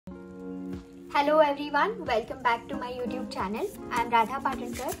Hello everyone, welcome back to my YouTube channel. I am Raadha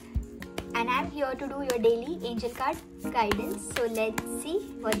Ppatankar and I am here to do your daily angel card guidance. So let's see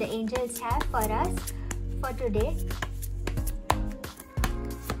what the angels have for us for today.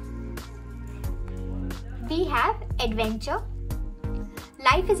 We have adventure.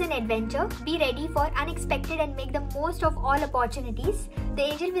 Life is an adventure. Be ready for unexpected and make the most of all opportunities. The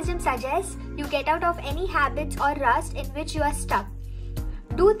angel wisdom suggests you get out of any habits or rust in which you are stuck.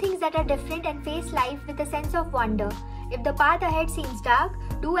 Do things that are different and face life with a sense of wonder. If the path ahead seems dark,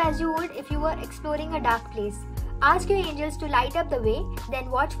 do as you would if you were exploring a dark place. Ask your angels to light up the way,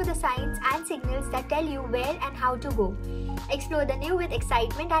 then watch for the signs and signals that tell you where and how to go. Explore the new with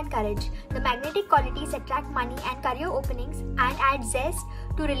excitement and courage. The magnetic qualities attract money and career openings and add zest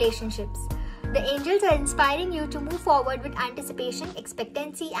to relationships. The angels are inspiring you to move forward with anticipation,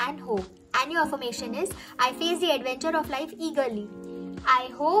 expectancy and hope. And your affirmation is, I face the adventure of life eagerly.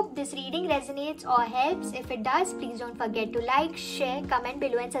 I hope this reading resonates or helps. If it does, please don't forget to like, share, comment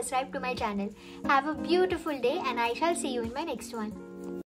below and subscribe to my channel. Have a beautiful day and I shall see you in my next one.